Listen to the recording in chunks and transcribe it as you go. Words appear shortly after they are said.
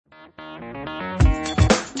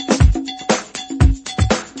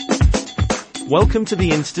Welcome to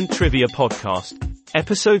the Instant Trivia Podcast,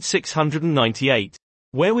 episode 698,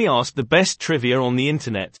 where we ask the best trivia on the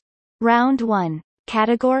internet. Round 1.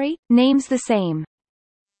 Category, names the same.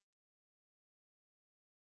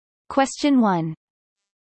 Question 1.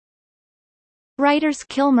 Writers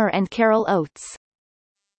Kilmer and Carol Oates.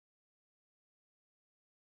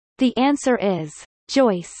 The answer is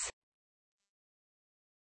Joyce.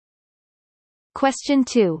 Question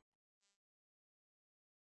 2.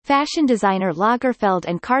 Fashion designer Lagerfeld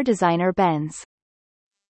and car designer Benz.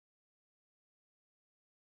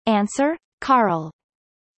 Answer, Carl.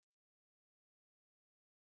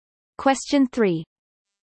 Question 3.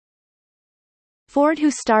 Ford who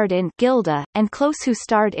starred in Gilda, and Close who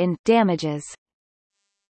starred in Damages.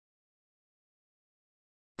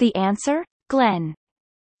 The answer, Glenn.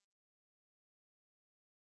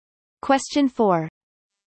 Question 4.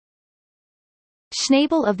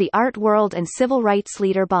 Schnabel of the art world and civil rights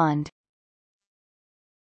leader Bond.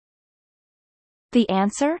 The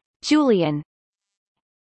answer, Julian.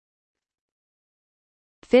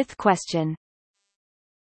 Fifth question.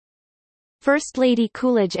 First Lady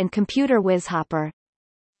Coolidge and computer whiz Hopper.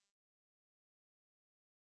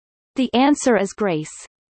 The answer is Grace.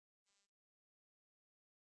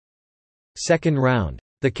 Second round.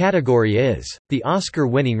 The category is the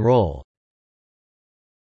Oscar-winning role.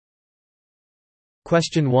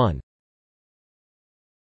 Question 1.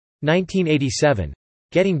 1987.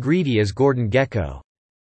 Getting Greedy as Gordon Gekko.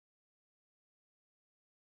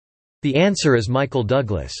 The answer is Michael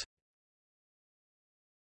Douglas.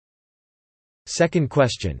 Second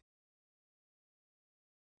question.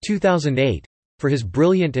 2008. For his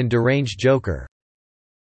brilliant and deranged Joker.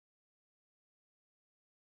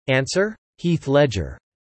 Answer, Heath Ledger.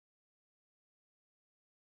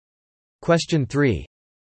 Question 3.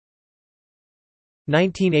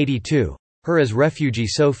 1982. Her as refugee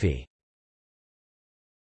Sophie.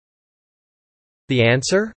 The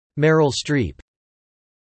answer? Meryl Streep.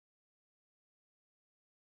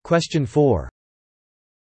 Question 4.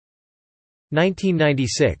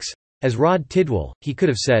 1996. As Rod Tidwell, he could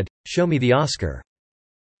have said, "Show me the Oscar."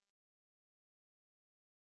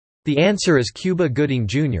 The answer is Cuba Gooding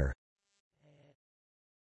Jr.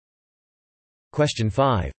 Question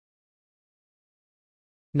 5.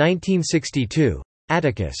 1962.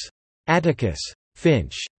 Atticus. Atticus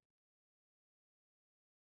Finch.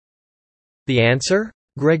 The answer?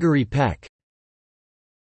 Gregory Peck.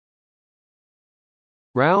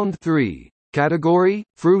 Round 3. Category,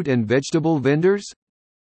 fruit and vegetable vendors.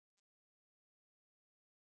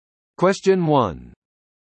 Question 1.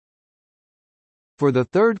 For the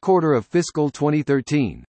third quarter of fiscal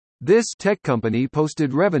 2013, this tech company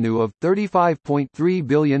posted revenue of $35.3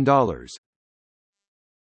 billion.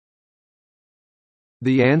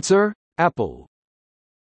 The answer? Apple.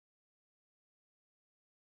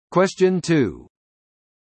 Question 2.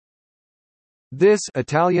 This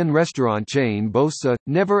Italian restaurant chain boasts a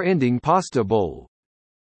never-ending pasta bowl.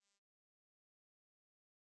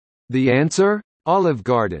 The answer? Olive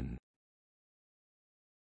Garden.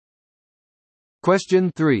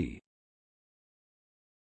 Question 3.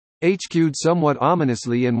 HQ'd somewhat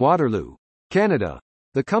ominously in Waterloo, Canada,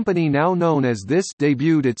 the company now known as This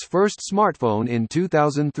debuted its first smartphone in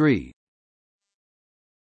 2003.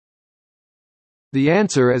 The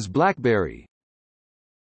answer is BlackBerry.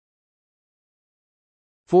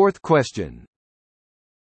 Fourth question.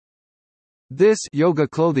 This yoga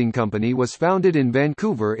clothing company was founded in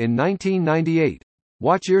Vancouver in 1998.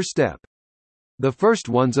 Watch your step. The first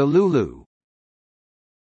one's a Lulu.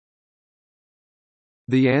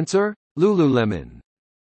 The answer? Lululemon.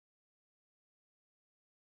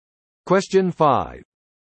 Question 5.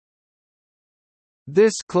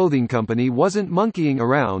 This clothing company wasn't monkeying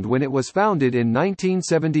around when it was founded in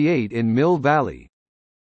 1978 in Mill Valley.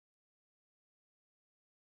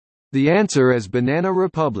 The answer is Banana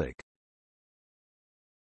Republic.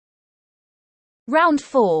 Round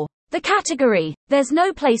 4. The category, there's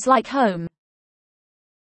no place like home.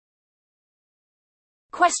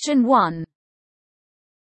 Question 1.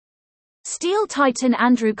 Steel titan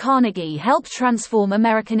Andrew Carnegie helped transform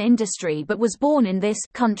American industry but was born in this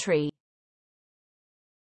country.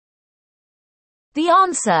 The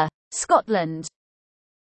answer, Scotland.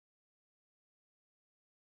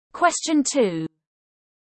 Question 2.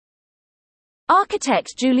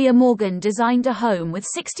 Architect Julia Morgan designed a home with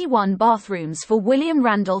 61 bathrooms for William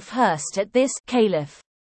Randolph Hearst at this Caliph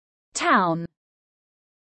town.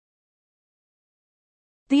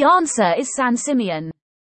 The answer is San Simeon.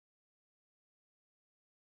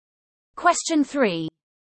 Question 3.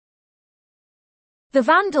 The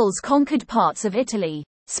Vandals conquered parts of Italy,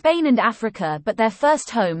 Spain and Africa, but their first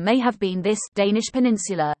home may have been this Danish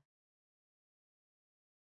peninsula.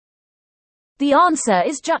 The answer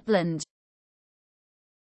is Jutland.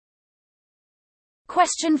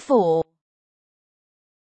 Question 4.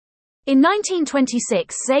 In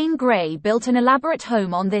 1926, Zane Grey built an elaborate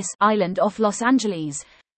home on this island off Los Angeles,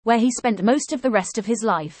 where he spent most of the rest of his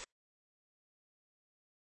life.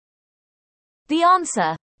 The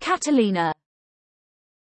answer, Catalina.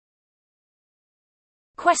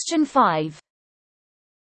 Question 5.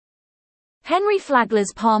 Henry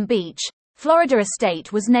Flagler's Palm Beach, Florida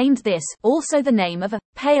estate was named this, also the name of a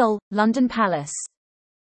pale London palace.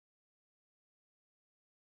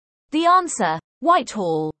 The answer,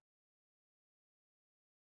 Whitehall.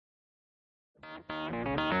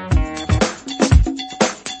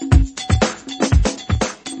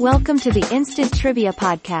 Welcome to the Instant Trivia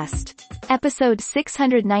Podcast, episode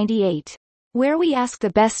 698, where we ask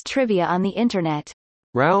the best trivia on the internet.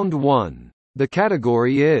 Round 1. The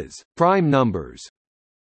category is prime numbers.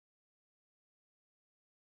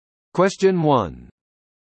 Question 1.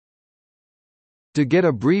 To get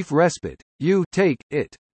a brief respite, you take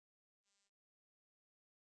it.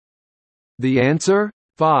 The answer,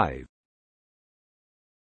 5.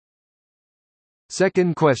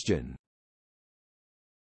 Second question.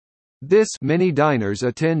 This many diners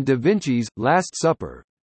attend Da Vinci's Last Supper.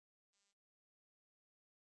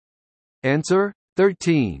 Answer,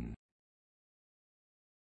 13.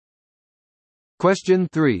 Question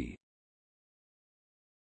 3.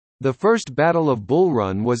 The first Battle of Bull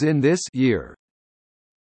Run was in this year.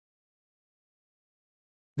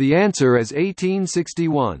 The answer is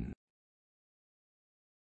 1861.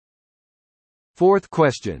 Fourth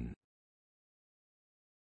question.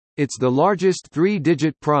 It's the largest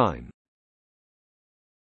three-digit prime.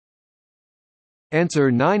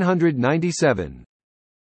 Answer 997.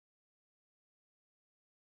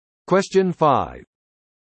 Question 5.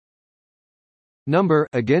 Number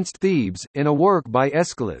against Thebes, in a work by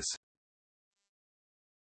Aeschylus.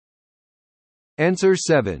 Answer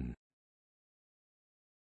 7.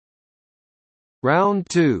 Round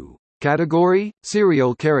 2. Category,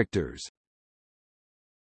 serial characters.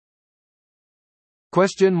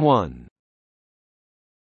 Question 1.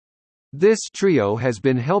 This trio has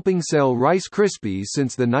been helping sell Rice Krispies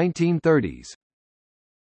since the 1930s.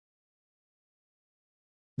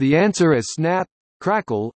 The answer is Snap,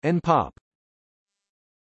 Crackle, and Pop.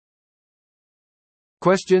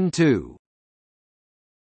 Question 2.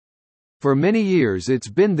 For many years it's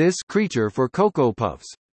been this creature for Cocoa Puffs.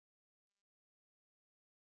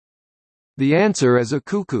 The answer is a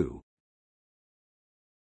cuckoo.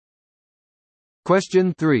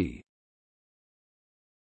 Question 3.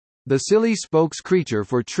 The silly spokes creature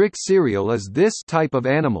for Trix cereal is this type of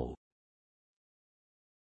animal.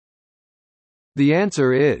 The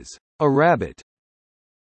answer is a rabbit.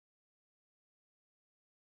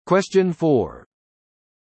 Question 4.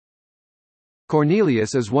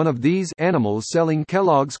 Cornelius is one of these animals selling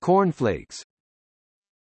Kellogg's Corn Flakes.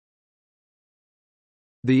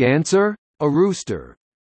 The answer, a rooster.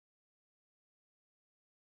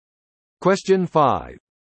 Question 5.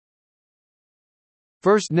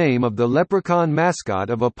 First name of the leprechaun mascot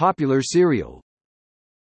of a popular cereal.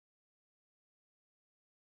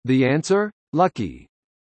 The answer, Lucky.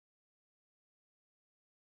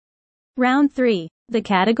 Round 3. The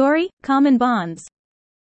category, common bonds.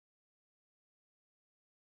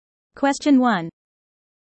 Question 1.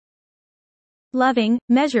 Loving,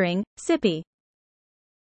 measuring, sippy.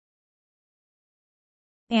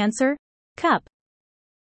 Answer, cup.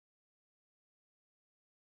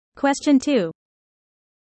 Question 2.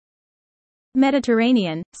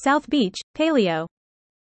 Mediterranean, South Beach, paleo.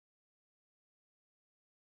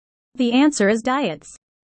 The answer is diets.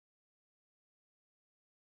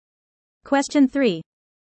 Question 3.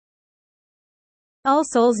 All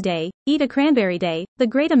Souls Day, Eat a Cranberry Day, the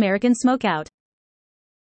Great American Smokeout.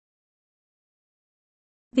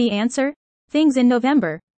 The answer, things in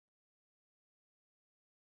November.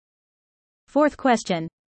 Fourth question.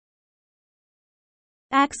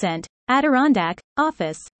 Accent, Adirondack,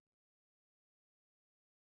 office.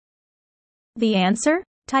 The answer,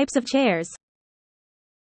 types of chairs.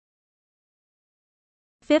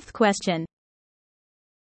 Fifth question.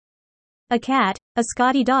 A cat, a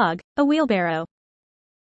Scotty dog, a wheelbarrow.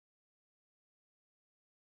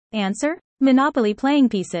 Answer, Monopoly playing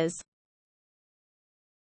pieces.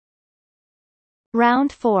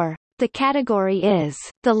 Round 4. The category is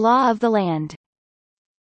the law of the land.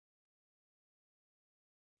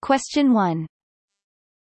 Question 1.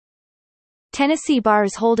 Tennessee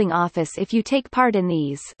bars holding office if you take part in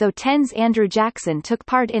these, though 10's Andrew Jackson took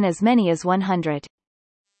part in as many as 100.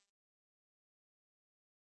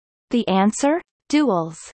 The answer?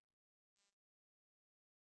 Duels.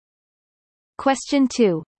 Question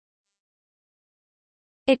 2.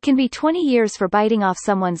 It can be 20 years for biting off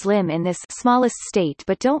someone's limb in this smallest state,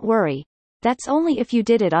 but don't worry. That's only if you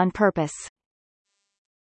did it on purpose.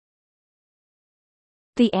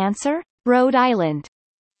 The answer? Rhode Island.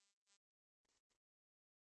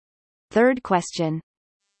 Third question.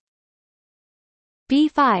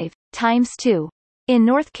 B5 times 2. In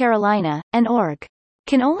North Carolina, an org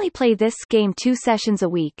can only play this game 2 sessions a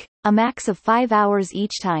week, a max of 5 hours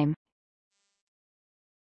each time.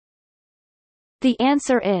 The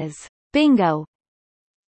answer is bingo.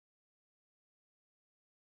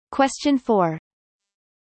 Question 4.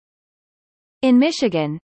 In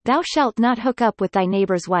Michigan, thou shalt not hook up with thy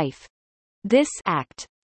neighbor's wife. This act,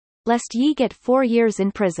 lest ye get 4 years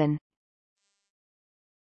in prison.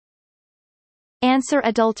 Answer: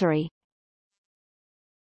 adultery.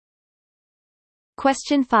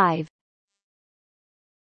 Question 5.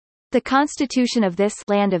 The Constitution of this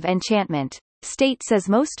land of enchantment state says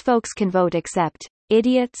most folks can vote except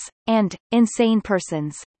idiots and insane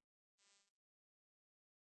persons.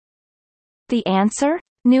 The answer?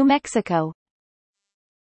 New Mexico.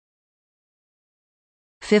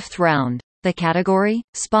 Fifth round. The category?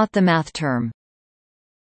 Spot the math term.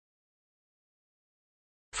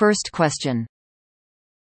 First question.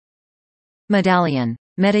 Medallion.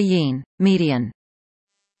 Medellin. Median.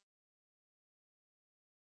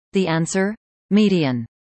 The answer? Median.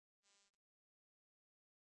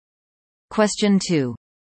 Question 2.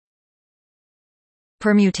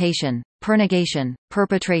 Permutation. Pernegation.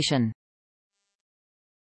 Perpetration.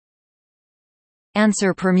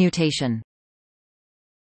 Answer: permutation.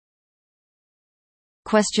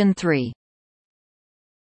 Question 3.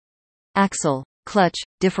 Axle. Clutch.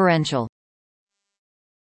 Differential.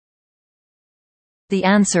 The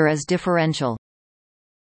answer is differential.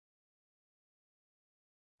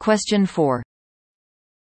 Question 4.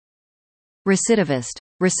 Recidivist.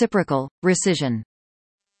 Reciprocal. Rescission.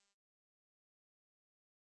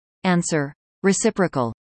 Answer: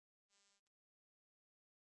 reciprocal.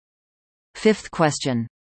 Fifth question.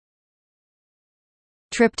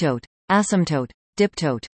 Triptote. Asymptote.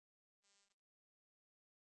 Diptote.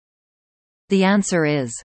 The answer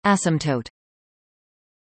is asymptote.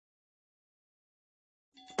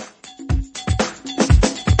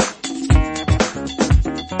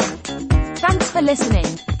 Thanks for listening.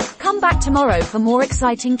 Come back tomorrow for more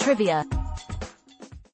exciting trivia.